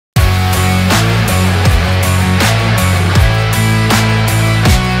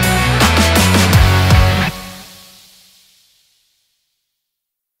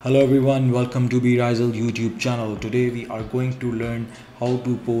Hello everyone, welcome to Ryzel YouTube channel. Today we are going to learn how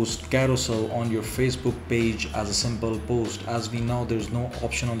to post carousel on your Facebook page as a simple post. As we know, there's no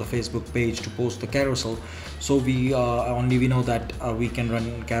option on the Facebook page to post the carousel, so we know that we can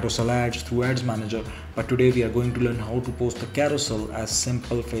run carousel ads through Ads Manager. But today we are going to learn how to post the carousel as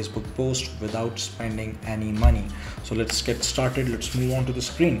simple Facebook post without spending any money. So let's get started. Let's move on to the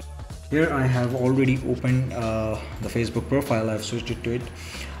screen. Here I have already opened the Facebook profile. I've switched it to it.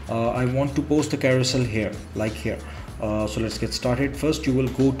 I want to post a carousel here, like here. So let's get started. First you will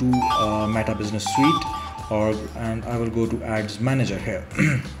go to Meta Business Suite, and I will go to Ads Manager here.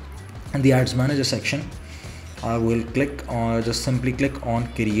 In the Ads Manager section, I will just simply click on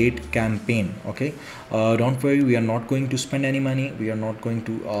Create Campaign. Okay, don't worry, we are not going to spend any money. We are not going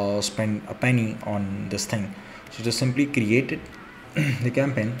to spend a penny on this thing. So just simply create it, the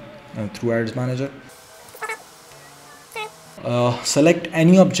campaign through Ads Manager. Select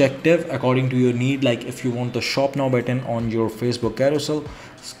any objective according to your need. Like if you want the shop now button on your Facebook carousel,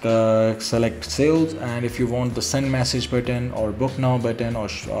 select sales, and if you want the send message button or book now button or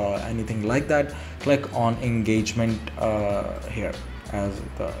anything like that, click on engagement here as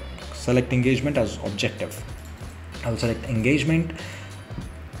select engagement as objective. I'll select engagement.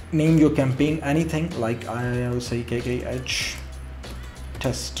 Name your campaign anything, like I will say KKH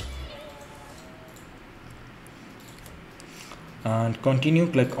test, and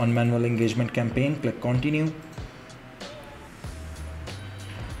continue. Click on manual engagement campaign, click continue.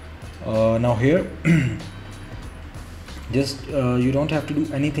 Now here just you don't have to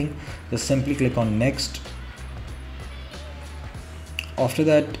do anything, just simply click on next. After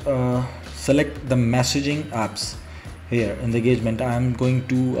that select the messaging apps. Here in the engagement, I am going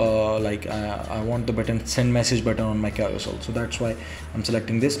to I want the button send message button on my carousel, so that's why I'm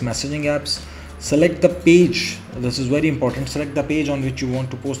selecting this messaging apps. Select the page. This is very important. Select the page on which you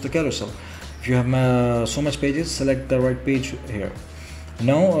want to post the carousel. If you have so much pages, select the right page here.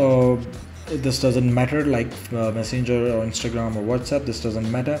 Now this doesn't matter, like Messenger or Instagram or WhatsApp, this doesn't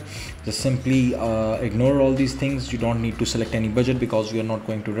matter. Just simply ignore all these things. You don't need to select any budget because we are not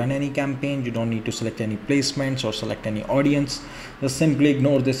going to run any campaign. You don't need to select any placements or select any audience. Just simply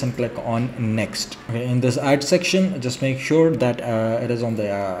ignore this and click on next. Okay, in this ad section, just make sure that it is on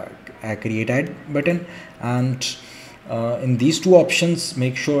the create ad button, and in these two options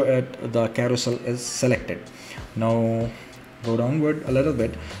make sure the carousel is selected. Now go downward a little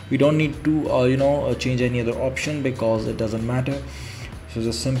bit. We don't need to change any other option because it doesn't matter. So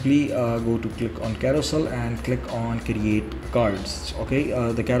just simply go to click on carousel and click on create cards. Okay,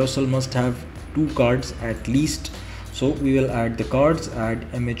 the carousel must have 2 cards at least, so we will add the cards. Add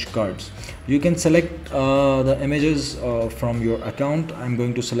image cards. You can select the images from your account. I'm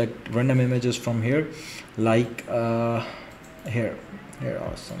going to select random images from here, like here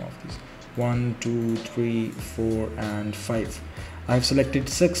are some of these: 1 2 3 4 and 5. I've selected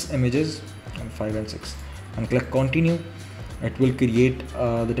 6 images, and 5 and 6, and click continue. It will create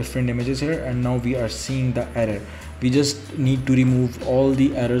the different images here, and now we are seeing the error. We just need to remove all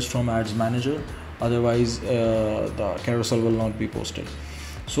the errors from Ads Manager, otherwise the carousel will not be posted.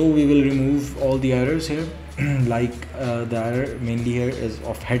 So we will remove all the errors here. Like the error mainly here is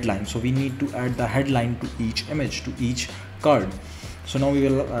of headline, so we need to add the headline to each image, to each card. So now we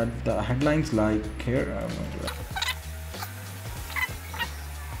will add the headlines, like here.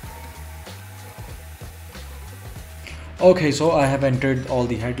 Okay, so I have entered all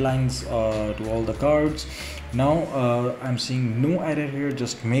the headlines to all the cards. Now I'm seeing no error here.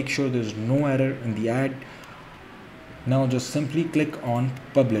 Just make sure there's no error in the ad. Now just simply click on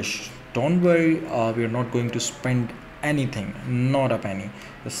publish. Don't worry, we are not going to spend anything, not a penny.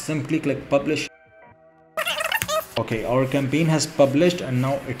 Just simply click publish. Okay, our campaign has published and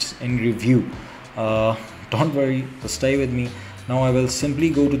now it's in review. Don't worry, just stay with me. Now I will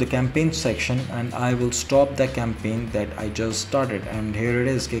simply go to the campaign section and I will stop the campaign that I just started, and here it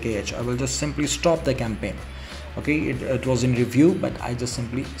is, KKH. I will just simply stop the campaign. Okay, it was in review, but I just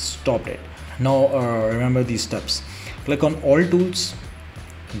simply stopped it. Now remember these steps. Click on all tools,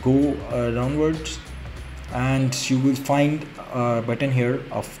 go downwards, and you will find a button here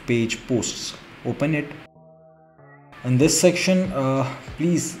of page posts. Open it. In this section,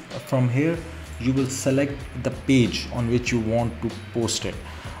 please, from here you will select the page on which you want to post it.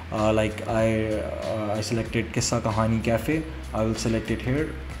 Like I selected Kissa Kahani Cafe. I will select it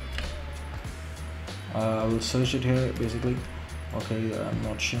here. I will search it here basically. Okay, I'm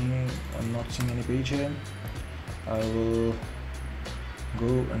not seeing any page here. I will go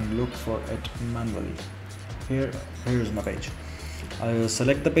and look for it manually. Here's my page. I will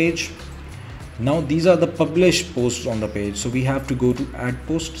select the page. Now these are the published posts on the page, so we have to go to add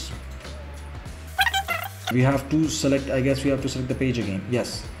posts. We have to select, I guess we have to select the page again.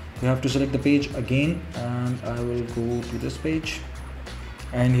 Yes, we have to select the page again, and I will go to this page,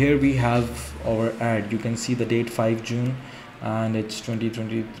 and here we have our ad. You can see the date 5 June and it's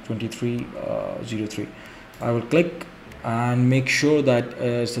 2023 I will click and make sure that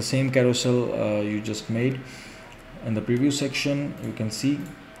it's the same carousel you just made. In the preview section you can see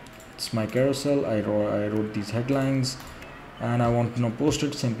it's my carousel. I wrote these headlines and I want to now post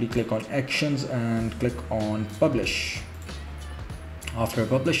it. Simply click on actions and click on publish. After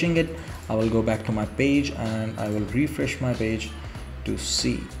publishing it, I will go back to my page and I will refresh my page to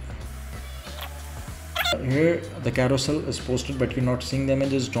see. Here the carousel is posted, but you're not seeing the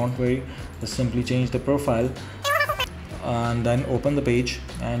images. Don't worry, just simply change the profile and then open the page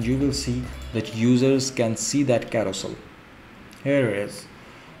and you will see that users can see that carousel. Here it is.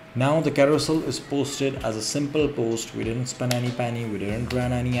 Now the carousel is posted as a simple post. We didn't spend any penny, we didn't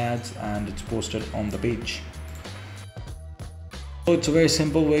run any ads, and it's posted on the page. So it's a very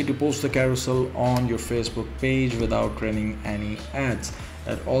simple way to post the carousel on your Facebook page without running any ads.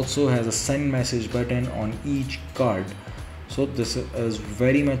 It also has a send message button on each card. So this is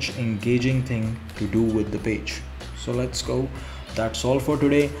very much engaging thing to do with the page. So let's go. That's all for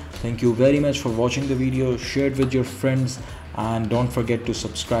today. Thank you very much for watching the video. Share it with your friends and don't forget to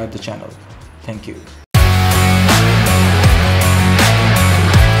subscribe the channel. Thank you.